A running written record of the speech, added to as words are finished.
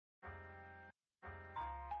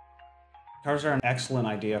Curves are an excellent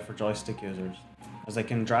idea for joystick users, as they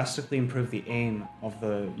can drastically improve the aim of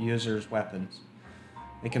the user's weapons.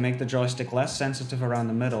 They can make the joystick less sensitive around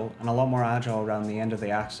the middle and a lot more agile around the end of the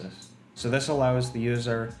axis. So this allows the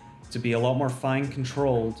user to be a lot more fine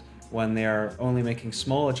controlled when they're only making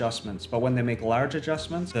small adjustments, but when they make large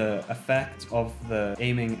adjustments, the effect of the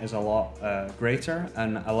aiming is a lot greater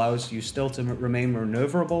and allows you still to remain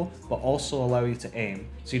maneuverable, but also allow you to aim.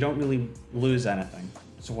 So you don't really lose anything.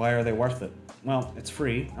 So why are they worth it? Well, it's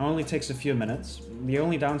free, it only takes a few minutes. The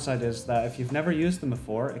only downside is that if you've never used them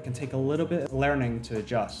before, it can take a little bit of learning to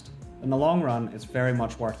adjust. In the long run, it's very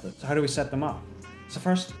much worth it. So how do we set them up? So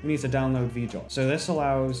first, we need to download VJoy. So this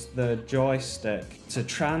allows the joystick to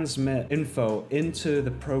transmit info into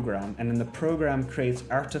the program, and then the program creates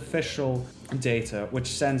artificial data which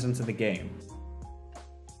sends into the game.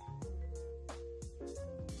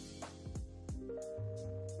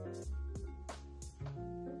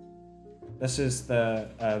 This is the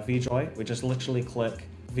VJoy. We just literally click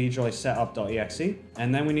VJoy setup.exe,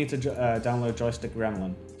 and then we need to download Joystick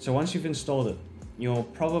Gremlin. So once you've installed it, you'll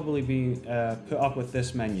probably be put up with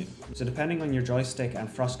this menu. So depending on your joystick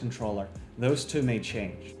and thrust controller, those two may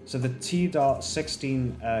change. So the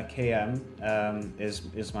T.16km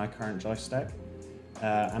is my current joystick,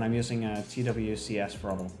 and I'm using a TWCS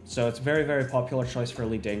throttle. So it's a very, very popular choice for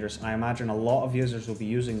Elite Dangerous, and I imagine a lot of users will be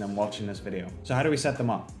using them watching this video. So how do we set them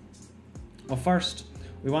up? Well, first,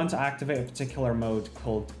 we want to activate a particular mode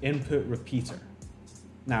called Input Repeater.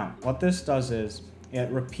 Now, what this does is, it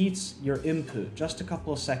repeats your input just a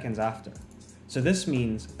couple of seconds after. So this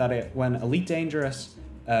means that when Elite Dangerous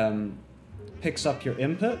picks up your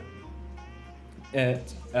input,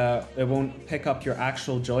 it won't pick up your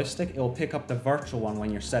actual joystick, it will pick up the virtual one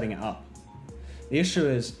when you're setting it up. The issue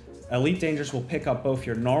is, Elite Dangerous will pick up both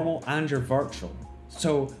your normal and your virtual.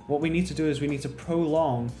 So what we need to do is we need to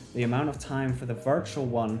prolong the amount of time for the virtual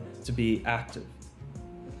one to be active.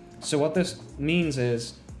 So what this means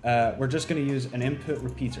is, we're just going to use an input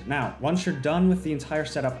repeater. Now, once you're done with the entire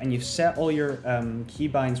setup and you've set all your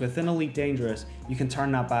keybinds within Elite Dangerous, you can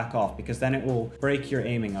turn that back off because then it will break your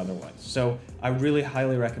aiming otherwise. So I really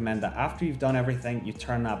highly recommend that after you've done everything, you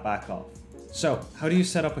turn that back off. So how do you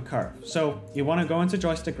set up a curve? So you want to go into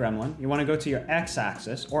Joystick Gremlin, you want to go to your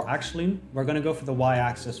X-axis, or actually, we're going to go for the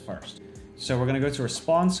Y-axis first. So we're going to go to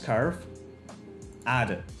Response Curve,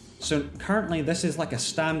 Add It. So currently this is like a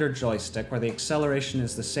standard joystick where the acceleration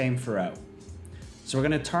is the same throughout. So we're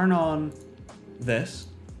going to turn on this.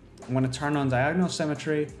 I'm going to turn on diagonal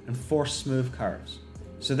symmetry and force smooth curves.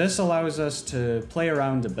 So this allows us to play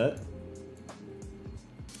around a bit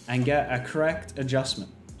and get a correct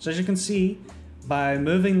adjustment. So as you can see, by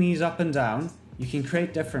moving these up and down, you can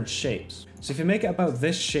create different shapes. So if you make it about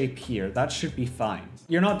this shape here, that should be fine.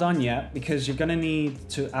 You're not done yet because you're going to need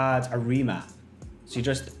to add a remap. So you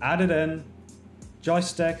just add it in,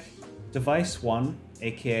 joystick, device 1,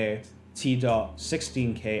 aka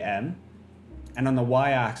T.16km, and on the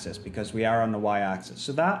Y-axis, because we are on the Y-axis.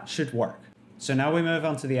 So that should work. So now we move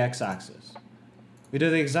on to the X-axis. We do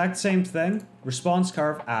the exact same thing, response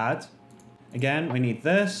curve, add. Again, we need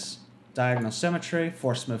this, diagonal symmetry,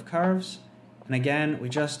 force smooth curves, and again, we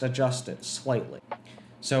just adjust it slightly.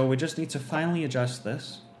 So we just need to finally adjust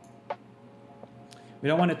this. We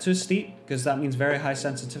don't want it too steep because that means very high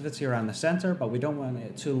sensitivity around the center, but we don't want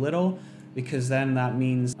it too little because then that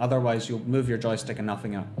means otherwise you'll move your joystick and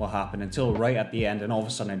nothing will happen until right at the end and all of a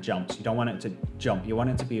sudden it jumps. You don't want it to jump. You want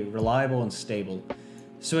it to be reliable and stable.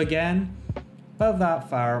 So again, about that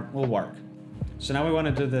far will work. So now we want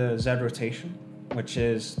to do the Z rotation, which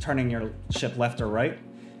is turning your ship left or right.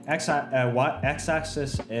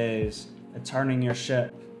 X-axis is turning your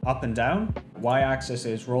ship up and down. Y-axis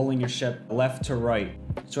is rolling your ship left to right.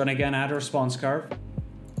 So, and again, add a response curve.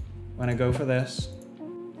 I'm gonna go for this.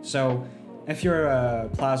 So if you're a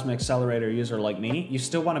plasma accelerator user like me, you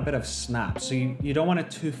still want a bit of snap. So you don't want it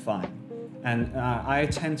too fine. And I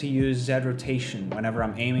tend to use Z rotation whenever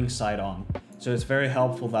I'm aiming side on. So it's very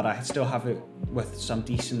helpful that I still have it with some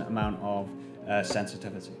decent amount of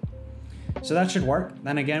sensitivity. So that should work.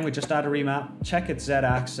 Then again, we just add a remap, check its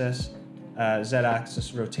Z-axis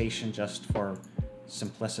rotation just for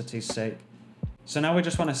simplicity's sake. So now we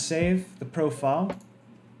just want to save the profile,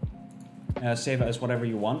 save it as whatever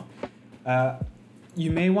you want.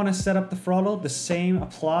 You may want to set up the throttle, the same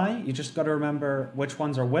apply, you just got to remember which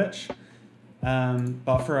ones are which.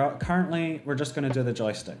 But for currently, we're just going to do the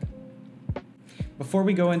joystick. Before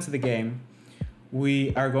we go into the game,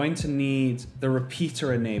 we are going to need the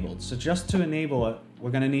repeater enabled. So just to enable it,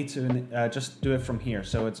 we're going to need to just do it from here.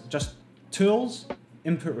 So it's just tools,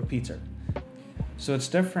 input repeater. So it's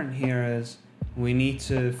different here is we need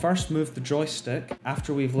to first move the joystick.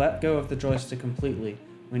 After we've let go of the joystick completely,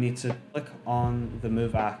 we need to click on the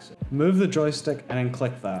move axis. Move the joystick and then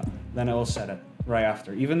click that. Then it will set it right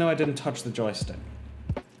after, even though I didn't touch the joystick.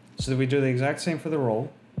 So we do the exact same for the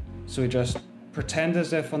roll. So we just pretend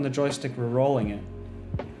as if on the joystick we're rolling it,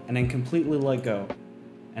 and then completely let go,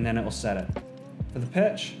 and then it will set it. For the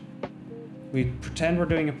pitch, we pretend we're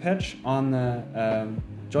doing a pitch on the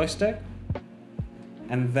joystick,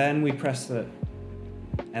 and then we press the,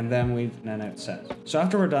 and then it sets. So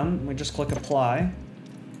after we're done, we just click apply,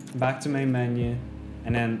 back to main menu,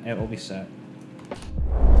 and then it will be set.